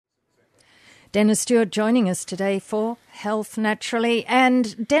Dennis Stewart joining us today for Health Naturally.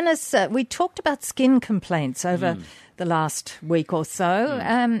 And Dennis, we talked about skin complaints over the last week or so,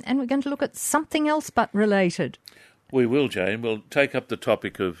 and we're going to look at something else but related. We will, Jane. We'll take up the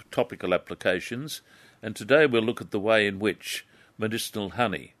topic of topical applications, and today we'll look at the way in which medicinal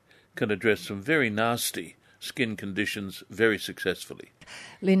honey can address some very nasty skin conditions very successfully.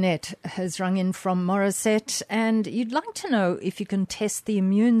 Lynette has rung in from Morisset, and you'd like to know if you can test the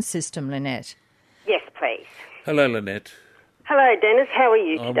immune system, Lynette. Yes, please. Hello, Lynette. Hello, Dennis. How are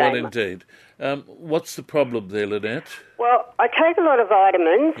you today? Well, indeed. What's the problem there, Lynette? Well, I take a lot of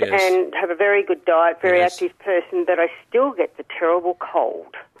vitamins Yes. and have a very good diet, very Yes. active person, but I still get the terrible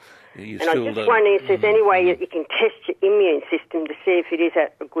cold. You And I'm just wondering if there's any way that you can test your immune system to see if it is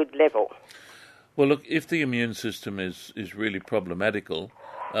at a good level. Well, look, if the immune system is really problematical,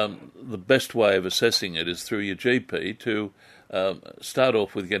 the best way of assessing it is through your GP to start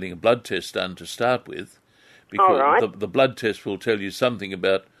off with getting a blood test done to start with, because All right. the blood test will tell you something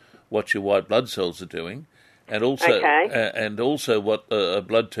about what your white blood cells are doing, and also what a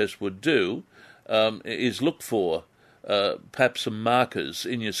blood test would do is look for perhaps some markers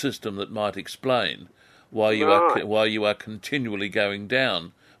in your system that might explain why you are continually going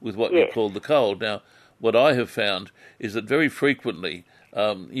down with what you call the cold. Now, what I have found is that very frequently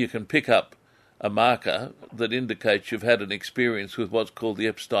you can pick up a marker that indicates you've had an experience with what's called the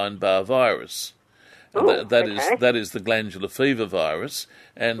Epstein-Barr virus. That is the glandular fever virus.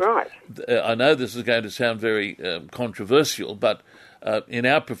 And I know this is going to sound very controversial, but in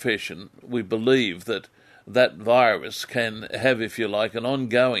our profession we believe that virus can have, if you like, an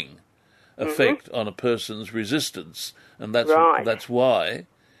ongoing effect on a person's resistance. And that's why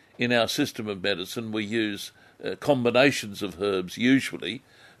in our system of medicine we use combinations of herbs usually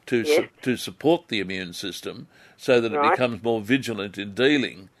to support the immune system so that it becomes more vigilant in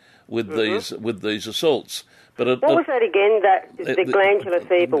dealing with these assaults. But what was that again? The glandular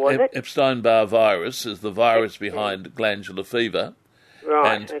fever, was it? Epstein-Barr virus is the virus behind glandular fever.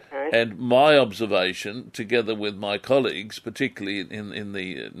 Right, and my observation, together with my colleagues, particularly in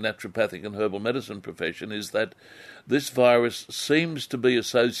the naturopathic and herbal medicine profession, is that this virus seems to be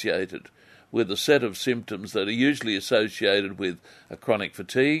associated with a set of symptoms that are usually associated with a chronic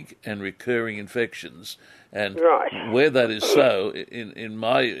fatigue and recurring infections. And where that is so, in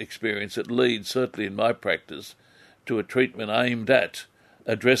my experience, it leads, certainly in my practice, to a treatment aimed at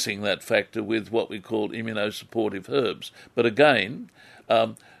addressing that factor with what we call immunosupportive herbs. But again,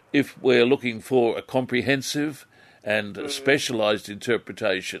 if we're looking for a comprehensive and specialised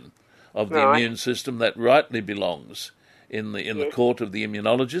interpretation of the immune system, that rightly belongs in the court of the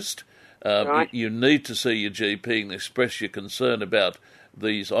immunologist. You need to see your GP and express your concern about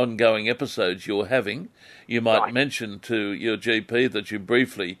these ongoing episodes you're having. You might mention to your GP that you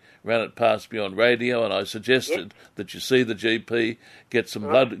briefly ran it past me on radio, and I suggested that you see the GP, get some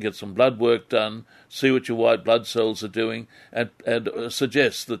blood work done, see what your white blood cells are doing, and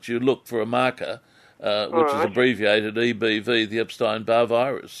suggest that you look for a marker which is abbreviated EBV, the Epstein-Barr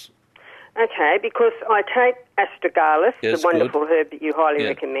virus. Okay, because I take astragalus, the wonderful herb that you highly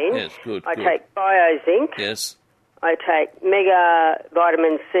recommend. Yes, good. I take BioZinc. Yes. I take mega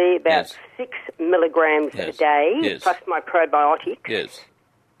vitamin C, about 6 milligrams a day, plus my probiotics. Yes.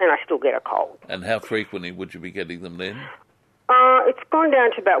 And I still get a cold. And how frequently would you be getting them then? It's gone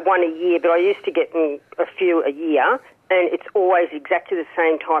down to about one a year, but I used to get a few a year, and it's always exactly the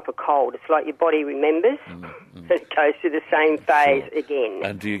same type of cold. It's like your body remembers, and it goes through the same phase again.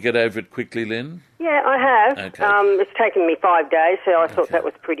 And do you get over it quickly, Lynn? Yeah, I have. Okay. It's taken me 5 days, so I thought that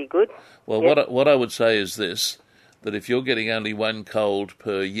was pretty good. Well, what I would say is this, that if you're getting only one cold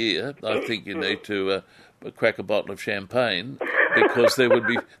per year, I think you need to crack a bottle of champagne, because there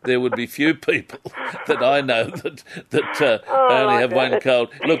would be few people that I know that only have one cold.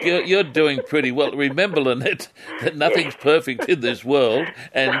 Look, you're doing pretty well. Remember, Lynette, that nothing's perfect in this world,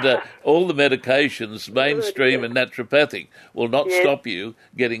 and all the medications, mainstream and naturopathic, will not stop you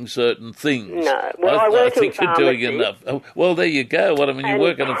getting certain things. No, well, I think in you're doing enough. Oh, well, there you go. What I mean, you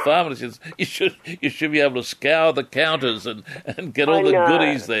work in a pharmacy. You should be able to scour the counters and get all the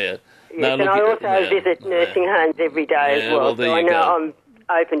goodies there. Yes, and I also visit nursing homes every day as well, so I know I'm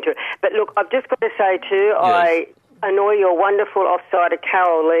open to it. But look, I've just got to say too, I annoy your wonderful offsider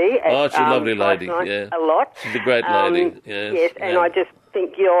Carol Lee. She's a lovely lady, a lot. She's a great lady, yes. And I just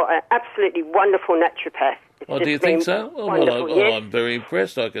think you're an absolutely wonderful naturopath. Oh, do you think so? I'm very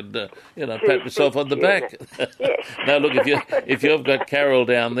impressed. I could, pat myself on the back. Yes. Now, look, if you've got Carol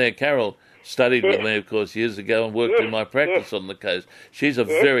down there, Carol, studied with me, of course, years ago and worked in my practice on the coast. She's a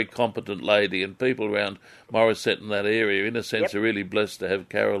very competent lady, and people around Morisset and that area, in a sense, are really blessed to have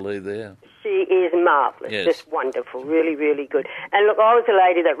Carol Lee there. She is marvellous, just wonderful, really, really good. And look, I was a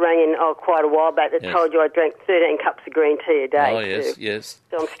lady that rang in quite a while back that told you I drank 13 cups of green tea a day. Oh, yes, yes.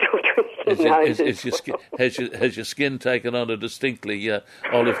 So I'm still drinking those. Has your skin taken on a distinctly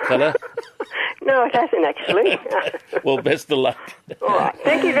olive colour? No, it hasn't actually. Well, best of luck. All right.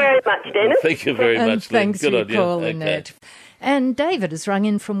 Thank you very much, Dennis. Thank you very much, Lynn. Thanks for calling it. And David has rung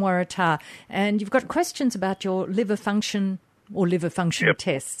in from Waratah, and you've got questions about your liver function or liver function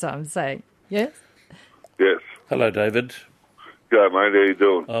tests, I would say. Yes? Yes. Hello, David. Yeah, mate, how you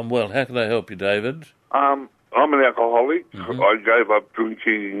doing? I'm well. How can I help you, David? I'm an alcoholic. I gave up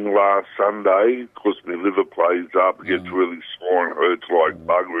drinking last Sunday because my liver plays up. It gets really sore and hurts like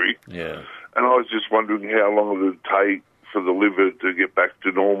buggery. Yeah. And I was just wondering how long it would take for the liver to get back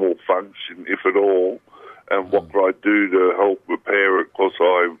to normal function, if at all, and what could I do to help repair it, because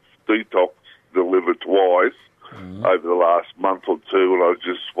I've detoxed the liver twice over the last month or two, and I was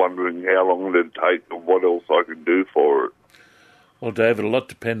just wondering how long it would take and what else I can do for it. Well, David, a lot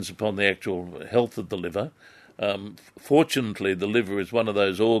depends upon the actual health of the liver. Fortunately, the liver is one of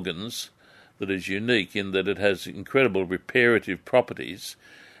those organs that is unique in that it has incredible reparative properties,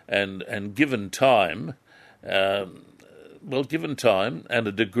 and given time, given time and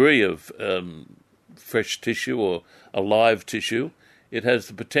a degree of fresh tissue or alive tissue, it has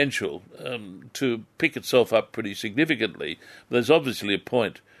the potential to pick itself up pretty significantly. There's obviously a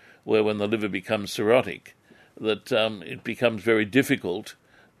point where when the liver becomes cirrhotic, that it becomes very difficult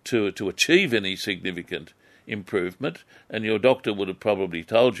to achieve any significant improvement, and your doctor would have probably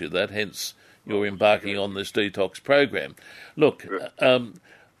told you that, hence you're embarking on this detox program. Look,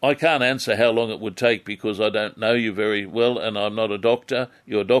 I can't answer how long it would take because I don't know you very well and I'm not a doctor.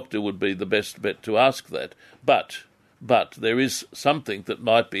 Your doctor would be the best bet to ask that. But there is something that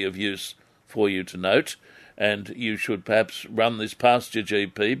might be of use for you to note, and you should perhaps run this past your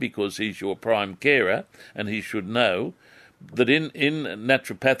GP because he's your prime carer, and he should know that in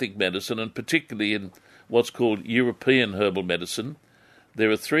naturopathic medicine, and particularly in what's called European herbal medicine,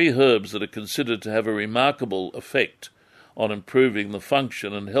 there are 3 herbs that are considered to have a remarkable effect on improving the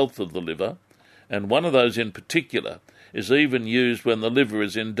function and health of the liver, and one of those in particular is even used when the liver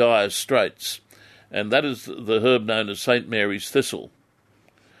is in dire straits, and that is the herb known as St. Mary's thistle.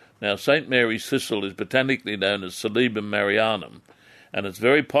 Now, St. Mary's thistle is botanically known as Silybum marianum, and it's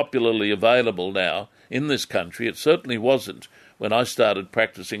very popularly available now in this country. It certainly wasn't when I started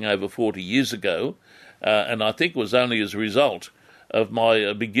practicing over 40 years ago, and I think it was only as a result of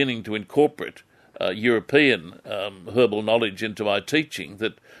my beginning to incorporate European herbal knowledge into my teaching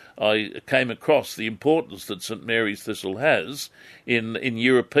that I came across the importance that St. Mary's thistle has in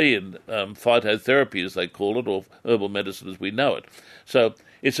European phytotherapy, as they call it, or herbal medicine as we know it. So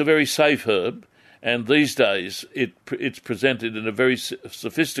it's a very safe herb, and these days it's presented in a very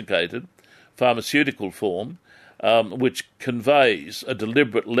sophisticated pharmaceutical form, which conveys a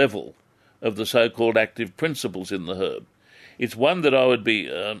deliberate level of the so-called active principles in the herb. It's one that I would be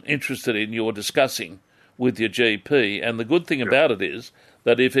interested in your discussing with your GP, and the good thing about it is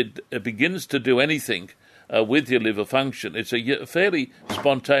that if it begins to do anything with your liver function, it's a fairly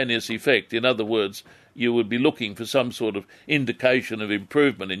spontaneous effect. In other words, you would be looking for some sort of indication of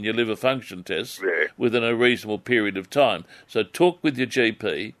improvement in your liver function tests within a reasonable period of time. So talk with your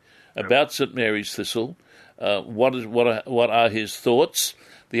GP about St. Mary's thistle. What are his thoughts?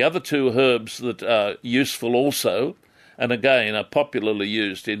 The other 2 herbs that are useful also, and again are popularly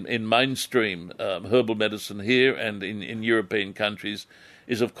used in mainstream herbal medicine here and in European countries,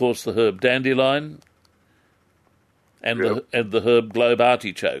 is of course the herb dandelion and the herb globe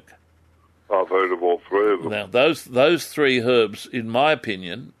artichoke. I've heard of all 3 of them. Now those 3 herbs, in my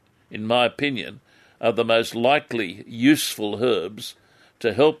opinion, are the most likely useful herbs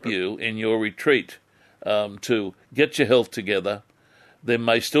to help you in your retreat to get your health together. There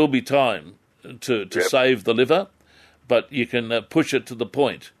may still be time to save the liver, but you can push it to the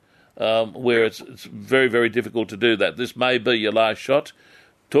point where it's very, very difficult to do that. This may be your last shot.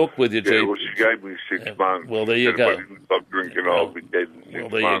 Talk with your GP. Well, she gave me 6 months. Well, there you go. If I didn't stop drinking, I'll be dead in 6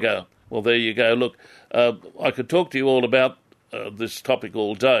 months. You go. Well, there you go. Look, I could talk to you all about this topic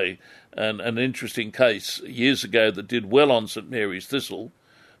all day, and an interesting case years ago that did well on St. Mary's thistle,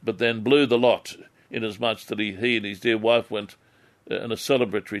 but then blew the lot, inasmuch that he and his dear wife went on a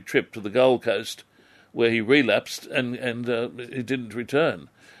celebratory trip to the Gold Coast, where he relapsed and he didn't return.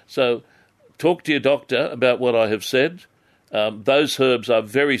 So talk to your doctor about what I have said. Those herbs are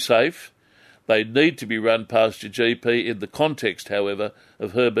very safe. They need to be run past your GP in the context, however,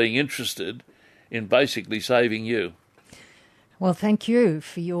 of her being interested in basically saving you. Well, thank you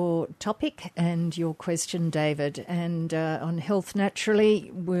for your topic and your question, David. And on Health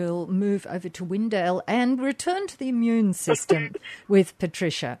Naturally, we'll move over to Windale and return to the immune system with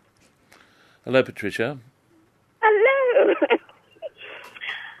Patricia. Hello, Patricia. Hello.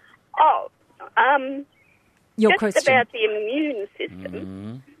 Your just question. about the immune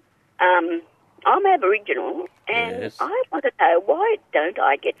system. I'm Aboriginal, and Yes. I want to know, why don't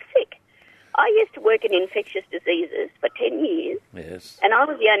I get sick? I used to work in infectious diseases for 10 years, Yes. and I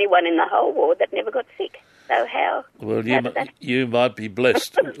was the only one in the whole ward that never got sick. So how? Well, how does that... you might be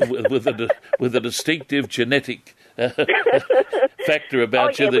blessed with a distinctive genetic factor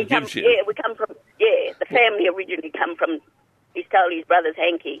about you that gives you. Yeah, we come from... Yeah, the family originally come from... He stole his brother's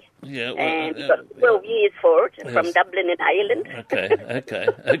hanky. Yeah, And he got 12 years for it from Dublin and Ireland.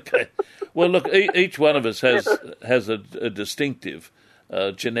 Okay. Well, look, each one of us has a distinctive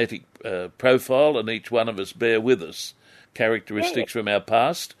genetic profile, and each one of us bear with us characteristics from our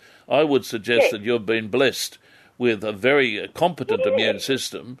past. I would suggest that you've been blessed with a very competent immune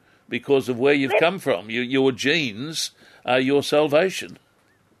system because of where you've come from. Your genes are your salvation.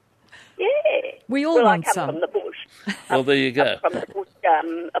 Yeah. We all want I come some. from the bush. Well, there you go. From the bush,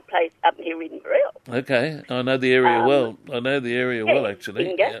 a place up here in Burrell. Okay, I know the area well. I know the area well, actually.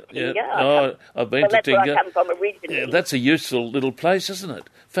 Tinga. Oh, I've been to That's where Tinga. I come from originally. Yeah, that's a useful little place, isn't it?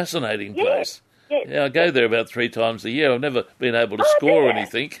 Fascinating place. Yes. Yeah, I go there about 3 times a year. I've never been able to score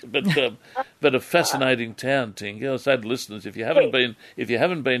anything, but a fascinating town, Tinga. I say to listeners, if you haven't been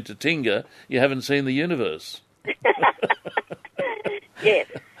to Tinga, you haven't seen the universe. Yes.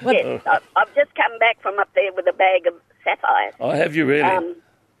 I've just come back from up there with a bag of sapphires. Oh, have you really?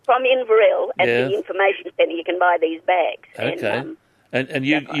 From Inverell at the information centre, you can buy these bags. Okay. And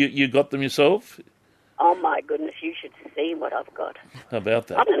you got them yourself? Oh my goodness, you should see what I've got. How about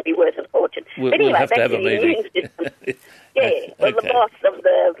that? I'm going to be worth a fortune. We'll But anyway, have to back have a the meeting. immune system. Well, Okay. the boss of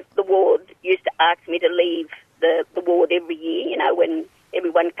the ward used to ask me to leave the ward every year, when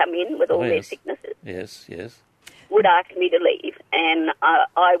everyone come in with all their sicknesses. Yes. Would ask me to leave, and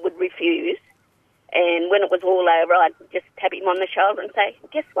I would refuse. And when it was all over, I'd just tap him on the shoulder and say,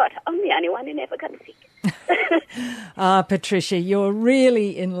 guess what? I'm the only one who never got sick. Patricia, you're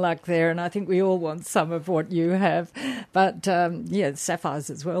really in luck there, and I think we all want some of what you have. But, sapphires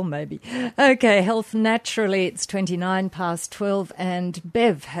as well, maybe. Okay, Health Naturally, it's 29 past 12, and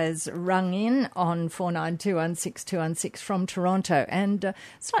Bev has rung in on 49216216 from Toronto. And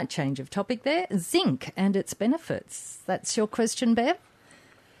slight change of topic there, zinc and its benefits. That's your question, Bev?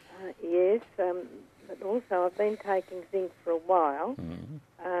 Yes, but also I've been taking zinc for a while,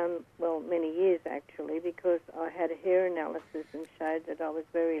 many years actually, because I had a hair analysis and showed that I was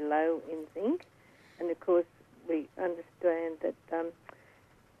very low in zinc, and of course we understand that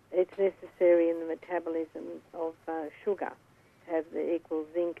it's necessary in the metabolism of sugar to have the equal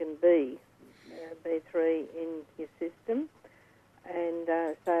zinc and B3 in your system, and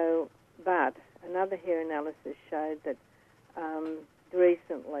but another hair analysis showed that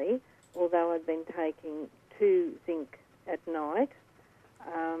recently, although I'd been taking 2 zinc at night,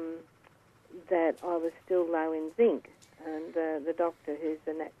 that I was still low in zinc. And the doctor, who's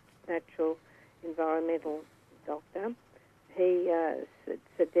a natural environmental doctor, he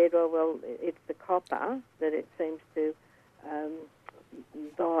said, Deborah, well, it's the copper that it seems to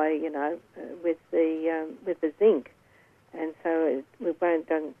die, with the zinc. And so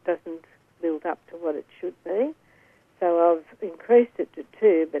doesn't build up to what it should be. So I've increased it to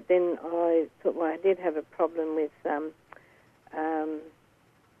 2, but then I thought, I did have a problem with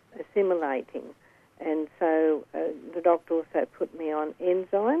assimilating. And so the doctor also put me on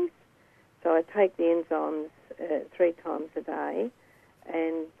enzymes. So I take the enzymes 3 times a day,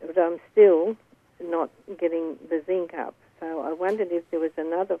 but I'm still not getting the zinc up. So I wondered if there was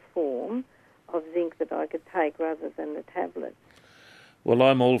another form of zinc that I could take rather than the tablets. Well,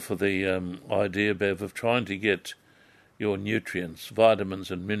 I'm all for the idea, Bev, of trying to get your nutrients,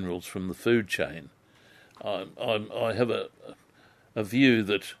 vitamins and minerals from the food chain. I have a view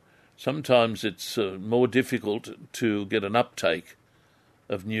that sometimes it's more difficult to get an uptake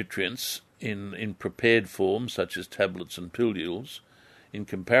of nutrients in prepared forms, such as tablets and pilules, in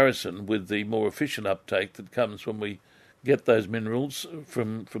comparison with the more efficient uptake that comes when we get those minerals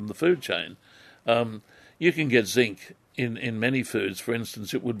from the food chain. You can get zinc in many foods. For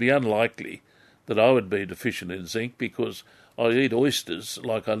instance, it would be unlikely that I would be deficient in zinc because I eat oysters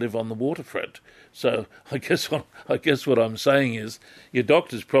like I live on the waterfront. So I guess what I'm saying is your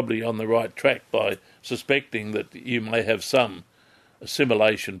doctor's probably on the right track by suspecting that you may have some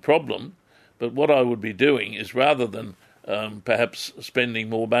assimilation problem, But what I would be doing is, rather than perhaps spending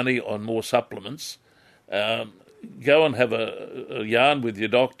more money on more supplements, go and have a yarn with your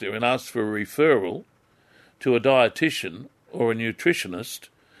doctor and ask for a referral to a dietitian or a nutritionist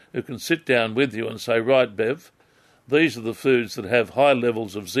who can sit down with you and say, right, Bev, these are the foods that have high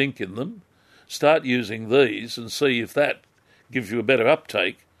levels of zinc in them. Start using these and see if that gives you a better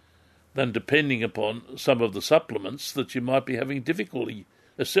uptake than depending upon some of the supplements that you might be having difficulty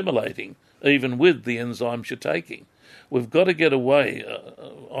assimilating, even with the enzymes you're taking. We've got to get away,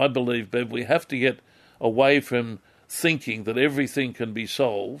 I believe, Bev, we have to get away from thinking that everything can be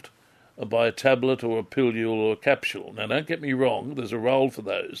solved by a tablet or a pillule or a capsule. Now, don't get me wrong, there's a role for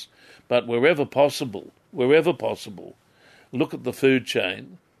those, but wherever possible, look at the food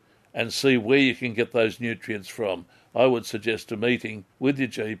chain and see where you can get those nutrients from. I would suggest a meeting with your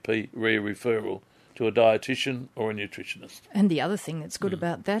GP, referral to a dietitian or a nutritionist. And the other thing that's good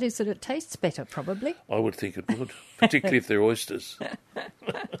about that is that it tastes better, probably. I would think it would, particularly if they're oysters.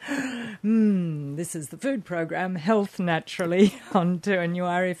 This is the food program, Health Naturally, on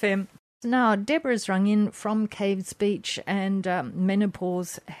 2NURFM. Now, Deborah's rung in from Caves Beach, and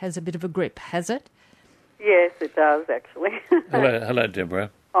menopause has a bit of a grip, has it? Yes, it does, actually. Hello,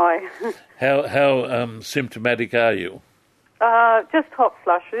 Deborah. Hi. How symptomatic are you? Just hot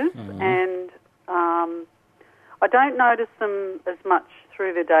flushes, and I don't notice them as much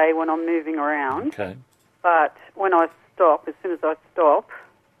through the day when I'm moving around. Okay. But when I stop, as soon as I stop,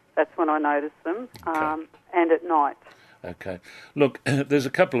 that's when I notice them, and at night. Okay. Look, there's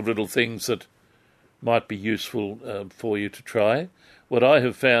a couple of little things that might be useful for you to try. What I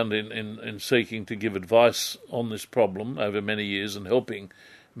have found in seeking to give advice on this problem over many years and helping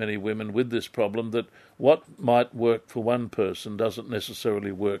many women with this problem, that what might work for one person doesn't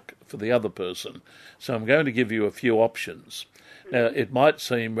necessarily work for the other person. So I'm going to give you a few options. Now, it might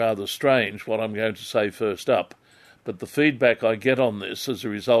seem rather strange what I'm going to say first up, but the feedback I get on this as a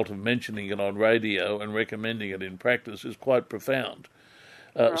result of mentioning it on radio and recommending it in practice is quite profound.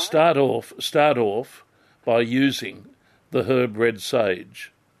 Right. Start off by using the herb red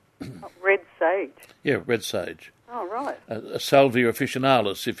sage. Red sage? Yeah, red sage. Oh, right. Salvia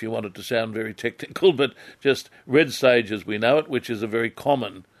officinalis, if you wanted to sound very technical, but just red sage as we know it, which is a very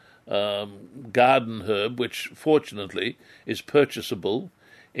common garden herb, which fortunately is purchasable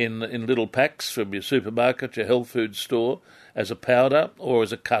in little packs from your supermarket, your health food store, as a powder or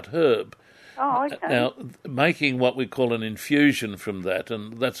as a cut herb. Oh, okay. Now, making what we call an infusion from that,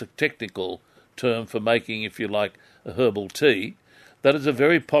 and that's a technical term for making, if you like, a herbal tea, that is a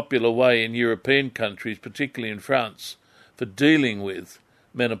very popular way in European countries, particularly in France, for dealing with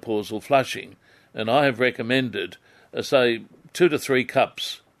menopausal flushing. And I have recommended, say, 2 to 3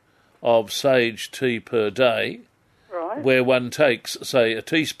 cups of sage tea per day, right, where one takes, say, a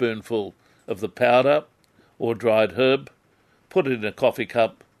teaspoonful of the powder or dried herb, put it in a coffee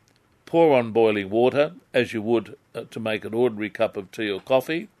cup, pour on boiling water, as you would to make an ordinary cup of tea or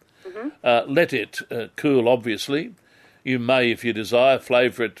coffee. Let it cool, obviously. You may, if you desire,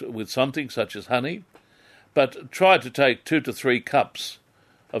 flavour it with something such as honey, but try to take 2 to 3 cups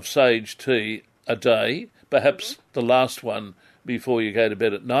of sage tea a day, perhaps the last one before you go to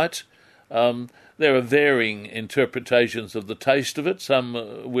bed at night. There are varying interpretations of the taste of it. Some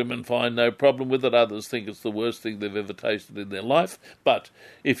women find no problem with it, others think it's the worst thing they've ever tasted in their life. But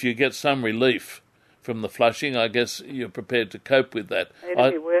if you get some relief from the flushing, I guess you're prepared to cope with that.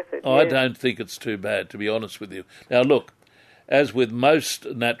 It'll be worth it. I don't think it's too bad, to be honest with you. Now, look, as with most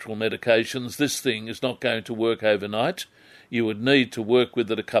natural medications, this thing is not going to work overnight. You would need to work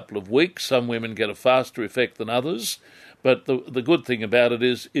with it a couple of weeks. Some women get a faster effect than others. But the good thing about it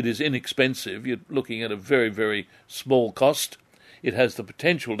is inexpensive. You're looking at a very, very small cost. It has the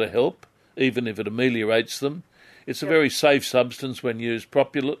potential to help, even if it ameliorates them. It's a very safe substance when used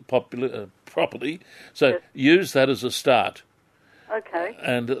properly. So use that as a start. Okay.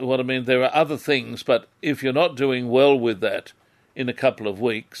 And what I mean, there are other things, but if you're not doing well with that in a couple of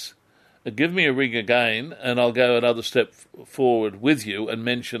weeks, give me a ring again and I'll go another step forward with you and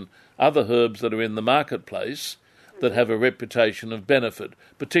mention other herbs that are in the marketplace that have a reputation of benefit,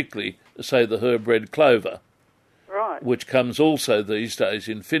 particularly, say, the herb red clover, right, which comes also these days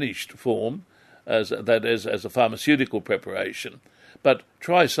in finished form as a pharmaceutical preparation. But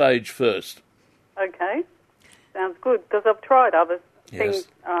try sage first. Okay, sounds good, because I've tried other things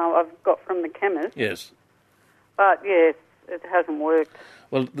I've got from the chemist. Yes. But, yes, it hasn't worked.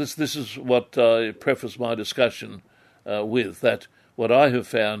 Well, this is what I preface my discussion with, that what I have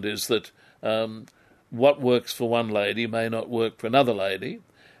found is that what works for one lady may not work for another lady,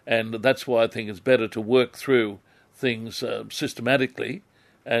 and that's why I think it's better to work through things systematically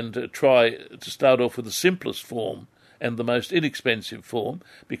and try to start off with the simplest form and the most inexpensive form,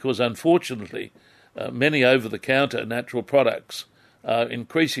 because unfortunately many over-the-counter natural products are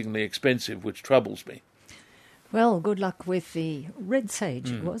increasingly expensive, which troubles me. Well, good luck with the red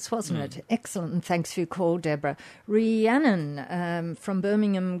sage, it was, wasn't it? Excellent, and thanks for your call, Deborah. Rhiannon from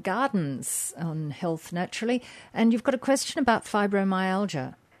Birmingham Gardens on Health Naturally, and you've got a question about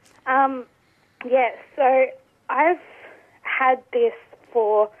fibromyalgia. Yeah, so I've had this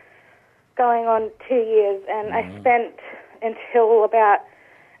for going on 2 years, and I spent until about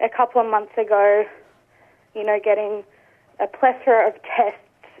a couple of months ago, getting a plethora of tests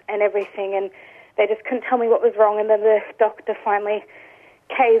and everything, and they just couldn't tell me what was wrong, and then the doctor finally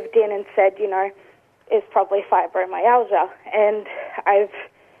caved in and said, it's probably fibromyalgia. And I've,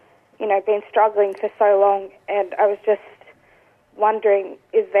 been struggling for so long, and I was just wondering,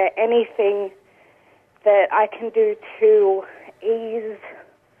 is there anything that I can do to ease,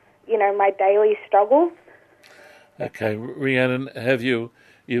 my daily struggles? Okay, Rhiannon,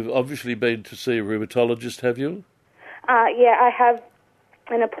 you've obviously been to see a rheumatologist, have you? Yeah, I have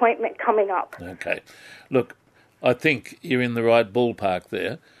an appointment coming up. Okay. Look, I think you're in the right ballpark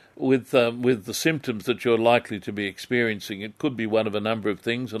there. With the symptoms that you're likely to be experiencing, it could be one of a number of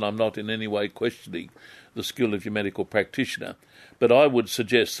things, and I'm not in any way questioning the skill of your medical practitioner. But I would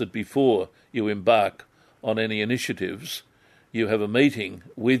suggest that before you embark on any initiatives, you have a meeting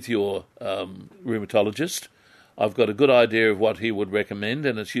with your rheumatologist. I've got a good idea of what he would recommend,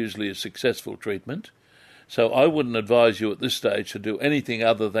 and it's usually a successful treatment. So I wouldn't advise you at this stage to do anything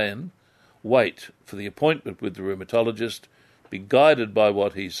other than wait for the appointment with the rheumatologist, be guided by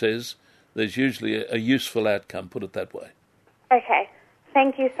what he says. There's usually a useful outcome, put it that way. Okay.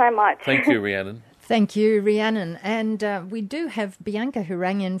 Thank you so much. Thank you, Rhiannon. Thank you, Rhiannon. And we do have Bianca who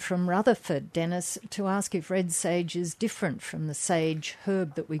rang in from Rutherford, Dennis, to ask if red sage is different from the sage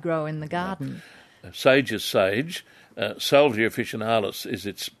herb that we grow in the garden. Sage is sage. Salvia officinalis is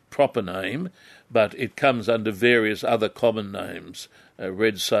its proper name, but it comes under various other common names.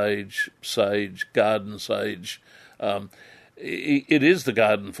 Red sage, sage, garden sage. It is the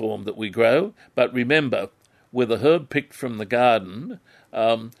garden form that we grow, but remember, with a herb picked from the garden,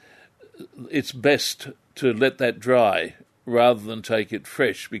 it's best to let that dry rather than take it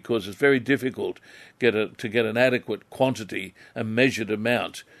fresh, because it's very difficult to get an adequate quantity, a measured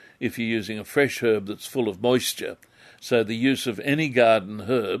amount, if you're using a fresh herb that's full of moisture. So the use of any garden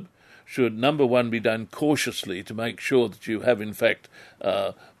herb should, number one, be done cautiously to make sure that you have, in fact,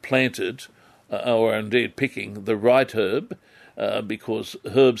 planted or indeed picking the right herb, because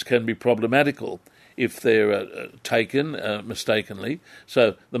herbs can be problematical if they're taken mistakenly.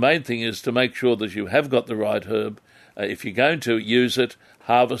 So the main thing is to make sure that you have got the right herb. If you're going to use it,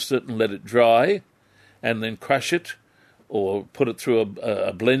 harvest it and let it dry, and then crush it or put it through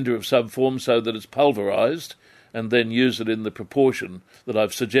a blender of some form so that it's pulverised, and then use it in the proportion that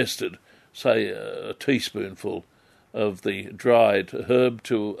I've suggested, say a teaspoonful of the dried herb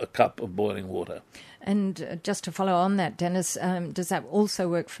to a cup of boiling water. And just to follow on that, Dennis, does that also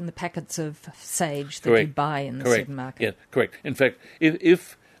work from the packets of sage that Correct. you buy in the Correct. supermarket? Yeah, correct. In fact,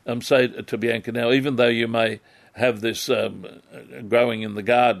 if say to Bianca now, even though you may have this growing in the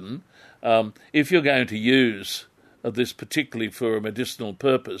garden, if you're going to use this particularly for a medicinal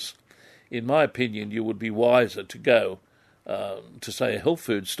purpose, in my opinion, you would be wiser to go to, say, a health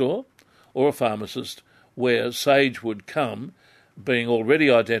food store or a pharmacist where sage would come being already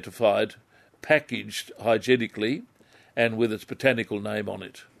identified, packaged hygienically, and with its botanical name on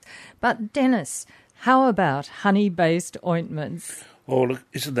it. But, Dennis, how about honey-based ointments? Oh, look,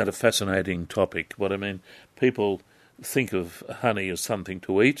 isn't that a fascinating topic? What I mean, people think of honey as something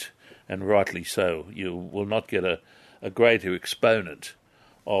to eat, and rightly so. You will not get a greater exponent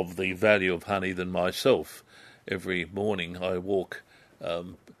of the value of honey than myself. Every morning I walk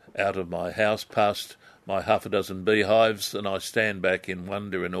out of my house past my half a dozen beehives, and I stand back in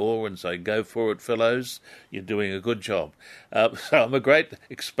wonder and awe and say, go for it, fellows, you're doing a good job. So I'm a great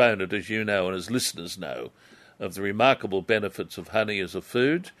exponent, as you know and as listeners know, of the remarkable benefits of honey as a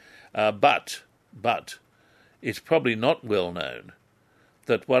food, but it's probably not well known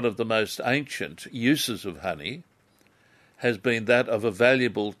that one of the most ancient uses of honey has been that of a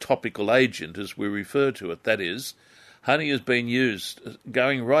valuable topical agent, as we refer to it. That is, honey has been used,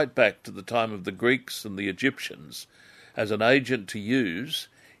 going right back to the time of the Greeks and the Egyptians, as an agent to use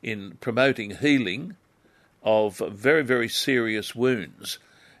in promoting healing of very, very serious wounds.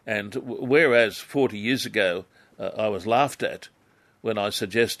 And whereas 40 years ago I was laughed at when I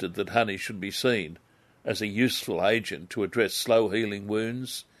suggested that honey should be seen as a useful agent to address slow-healing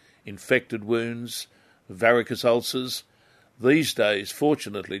wounds, infected wounds, varicose ulcers, These days,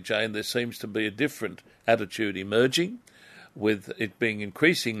 fortunately, Jane, there seems to be a different attitude emerging, with it being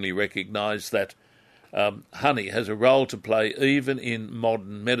increasingly recognised that honey has a role to play even in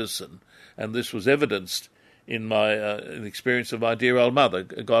modern medicine. And this was evidenced in my experience of my dear old mother,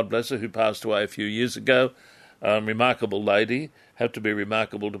 God bless her, who passed away a few years ago. Remarkable lady, had to be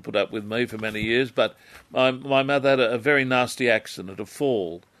remarkable to put up with me for many years. But my mother had a very nasty accident, a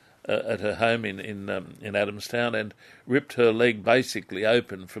fall at her home in Adamstown, and ripped her leg basically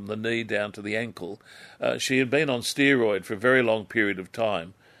open from the knee down to the ankle. She had been on steroid for a very long period of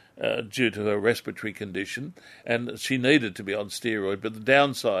time due to her respiratory condition, and she needed to be on steroid. But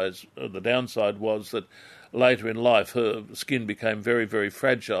the downside was that later in life her skin became very, very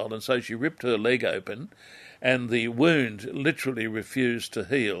fragile, and so she ripped her leg open, and the wound literally refused to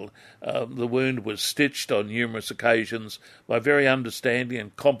heal. The wound was stitched on numerous occasions by very understanding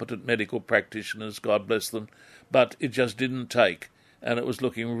and competent medical practitioners, God bless them, but it just didn't take, and it was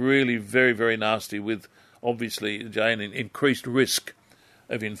looking really very, very nasty, with obviously, Jane, an increased risk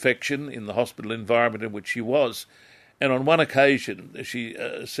of infection in the hospital environment in which she was. And on one occasion she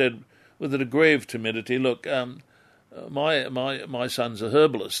said with a degree of timidity, look, my son's a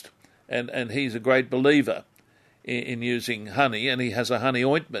herbalist, and he's a great believer in using honey, and he has a honey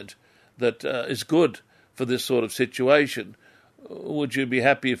ointment that is good for this sort of situation. Would you be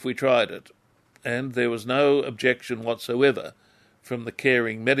happy if we tried it? And there was no objection whatsoever from the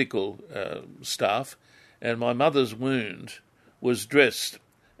caring medical staff, and my mother's wound was dressed,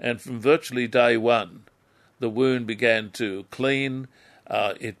 and from virtually day one the wound began to clean,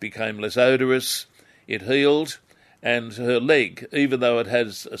 it became less odorous, it healed, and her leg, even though it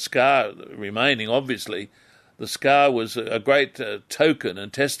has a scar remaining, obviously, the scar was a great token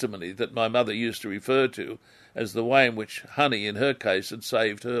and testimony that my mother used to refer to as the way in which honey, in her case, had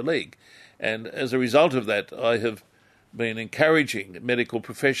saved her leg. And as a result of that, I have been encouraging medical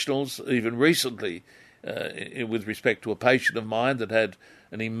professionals, even recently, with respect to a patient of mine that had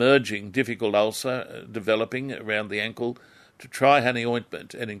an emerging difficult ulcer developing around the ankle, to try honey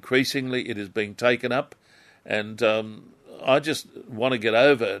ointment, and increasingly it is being taken up. And I just want to get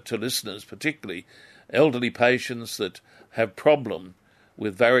over to listeners, particularly elderly patients that have problem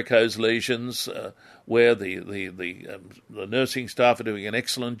with varicose lesions, where the nursing staff are doing an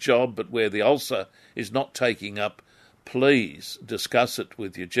excellent job, but where the ulcer is not taking up. Please discuss it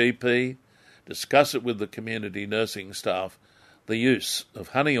with your GP, discuss it with the community nursing staff, the use of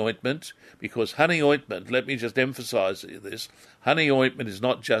honey ointment, because honey ointment, let me just emphasise this, honey ointment is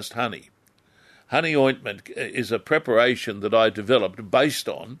not just honey. Honey ointment is a preparation that I developed based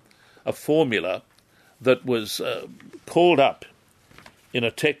on a formula that was called up in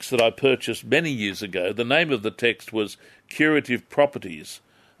a text that I purchased many years ago. The name of the text was Curative Properties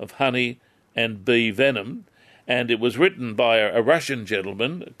of Honey and Bee Venom, and it was written by a Russian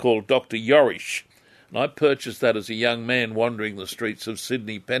gentleman called Dr. Yorish. And I purchased that as a young man wandering the streets of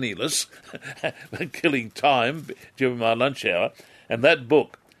Sydney penniless, killing time during my lunch hour. And that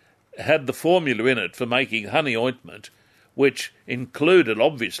book had the formula in it for making honey ointment, which included,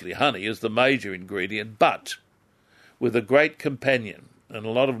 obviously, honey as the major ingredient, but with a great companion. And a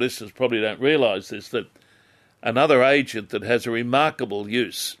lot of listeners probably don't realise this, that another agent that has a remarkable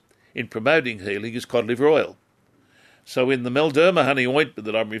use in promoting healing is cod liver oil. So in the Mederma honey ointment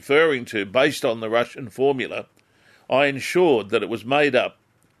that I'm referring to, based on the Russian formula, I ensured that it was made up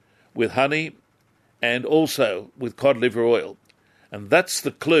with honey and also with cod liver oil. And that's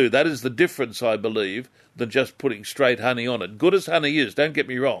the clue, that is the difference, I believe, than just putting straight honey on it. Good as honey is, don't get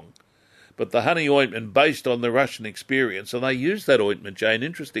me wrong, but the honey ointment based on the Russian experience, and they used that ointment, Jane,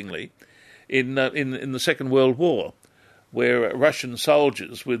 interestingly, in the Second World War, where Russian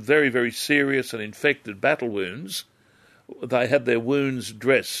soldiers with very, very serious and infected battle wounds, they had their wounds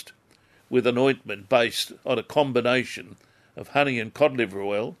dressed with an ointment based on a combination of honey and cod liver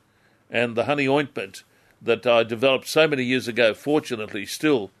oil, and the honey ointment that I developed so many years ago, fortunately,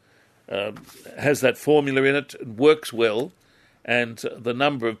 still has that formula in it, and works well, and the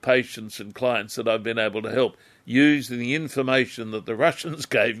number of patients and clients that I've been able to help using the information that the Russians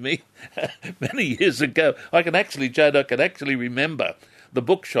gave me many years ago. I can actually remember the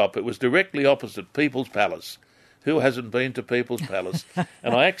bookshop. It was directly opposite People's Palace. Who hasn't been to People's Palace?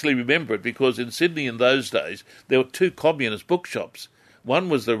 And I actually remember it because in Sydney in those days there were two communist bookshops. One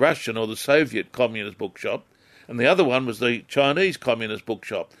was the Russian or the Soviet communist bookshop, and the other one was the Chinese communist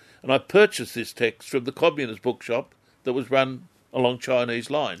bookshop. And I purchased this text from the communist bookshop that was run along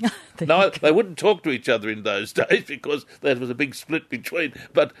Chinese lines. Now, they wouldn't talk to each other in those days because there was a big split between,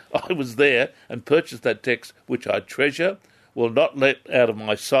 but I was there and purchased that text, which I treasure, will not let out of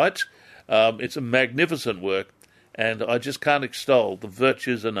my sight. It's a magnificent work, And I just can't extol the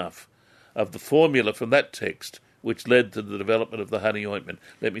virtues enough of the formula from that text which led to the development of the honey ointment.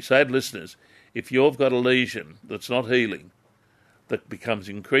 Let me say to listeners, if you've got a lesion that's not healing, that becomes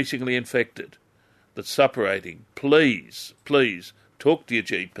increasingly infected, that's suppurating, please talk to your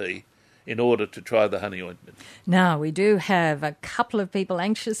GP in order to try the honey ointment. Now, we do have a couple of people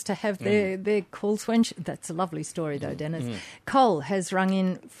anxious to have their calls. That's a lovely story, though, Dennis. Cole has rung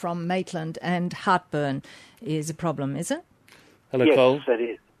in from Maitland, and heartburn is a problem, is it? Hello, yes, Cole. Yes, it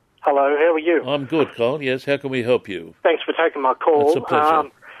is. Hello, how are you? I'm good, Cole. Yes, how can we help you? Thanks for taking my call. It's a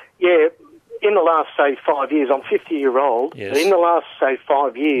pleasure. In the last, say, 5 years, I'm 50-year-old. Yes. In the last, say,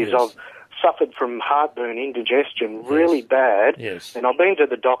 5 years, Yes. I've suffered from heartburn, indigestion, really bad. Yes. And I've been to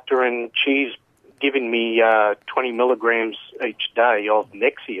the doctor, and she's given me 20 milligrams each day of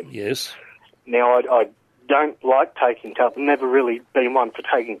Nexium. Yes. Now, I don't like taking tablets. I've never really been one for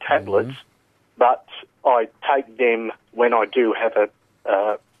taking tablets, but I take them when I do have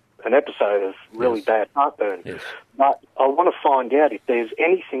an episode of really bad heartburn. Yes. But I want to find out if there's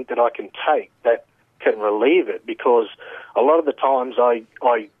anything that I can take that can relieve it, because a lot of the times I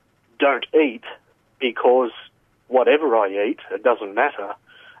don't eat because whatever I eat, it doesn't matter.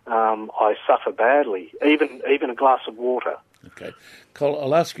 I suffer badly, even a glass of water. Okay. Cole,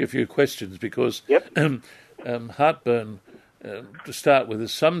 I'll ask you a few questions because heartburn, to start with,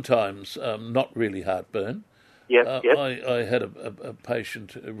 is sometimes not really heartburn. I had a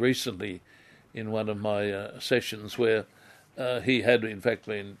patient recently in one of my sessions where he had in fact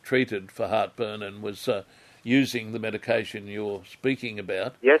been treated for heartburn and was using the medication you're speaking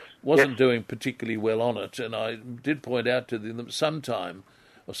about. Wasn't doing particularly well on it, and I did point out to them that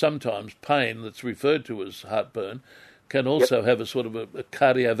sometimes pain that's referred to as heartburn can also have a sort of a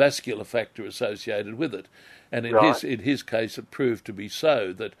cardiovascular factor associated with it. And in his case, it proved to be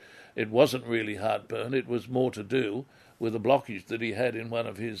so, that it wasn't really heartburn. It was more to do with a blockage that he had in one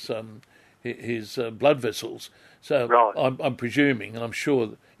of his blood vessels. So I'm presuming, and I'm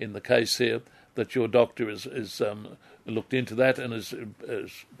sure in the case here, that your doctor has looked into that and is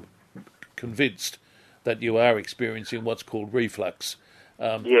convinced that you are experiencing what's called reflux.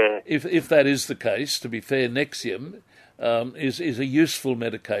 If that is the case, to be fair, Nexium is a useful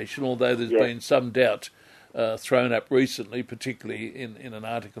medication, although there's been some doubt thrown up recently, particularly in an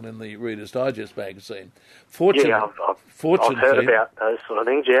article in the Reader's Digest magazine. Fortunately, I've heard about those sort of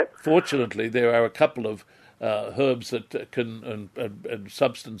things, Fortunately, there are a couple of herbs that can and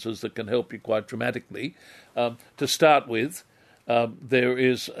substances that can help you quite dramatically. To start with, there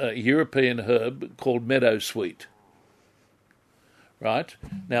is a European herb called meadowsweet. Right?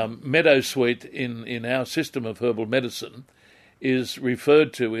 Now, meadowsweet in our system of herbal medicine is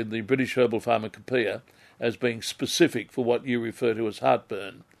referred to in the British Herbal Pharmacopoeia as being specific for what you refer to as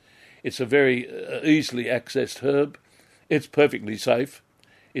heartburn. It's a very easily accessed herb. It's perfectly safe.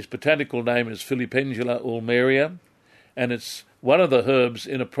 Its botanical name is Filipendula ulmaria, and it's one of the herbs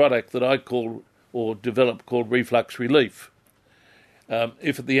in a product that I call or developed called Reflux Relief.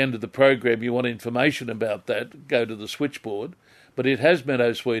 If at the end of the program you want information about that, go to the switchboard. But it has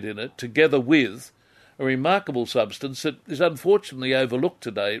meadowsweet in it, together with a remarkable substance that is unfortunately overlooked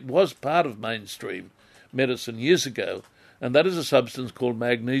today. It was part of mainstream medicine years ago, and that is a substance called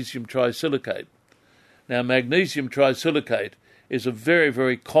magnesium trisilicate. Now, magnesium trisilicate is a very,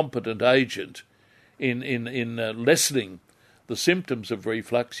 very competent agent in lessening the symptoms of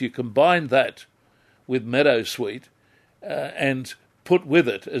reflux. You combine that with meadowsweet and put with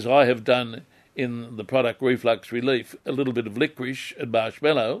it, as I have done in the product Reflux Relief, a little bit of licorice and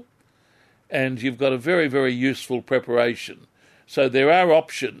marshmallow, and you've got a very, very useful preparation. So there are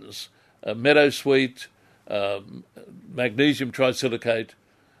options, meadowsweet, magnesium trisilicate,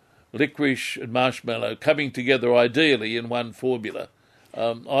 licorice and marshmallow coming together ideally in one formula.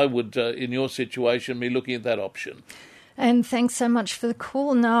 I would, in your situation, be looking at that option. And thanks so much for the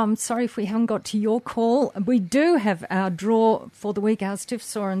call. Now, I'm sorry if we haven't got to your call. We do have our draw for the week, our Stiff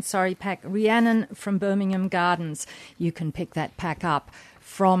Sore and Sorry pack. Rhiannon from Birmingham Gardens. You can pick that pack up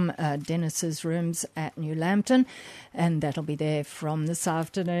from Dennis's rooms at New Lambton, and that'll be there from this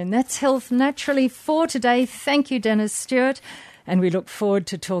afternoon. That's Health Naturally for today. Thank you, Dennis Stewart, and we look forward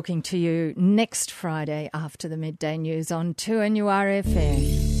to talking to you next Friday after the midday news on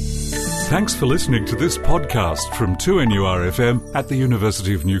 2NURFM. Thanks for listening to this podcast from 2NURFM at the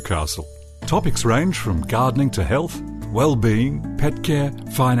University of Newcastle. Topics range from gardening to health, well-being, pet care,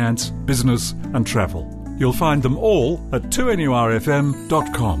 finance, business and travel. You'll find them all at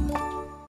 2NURFM.com.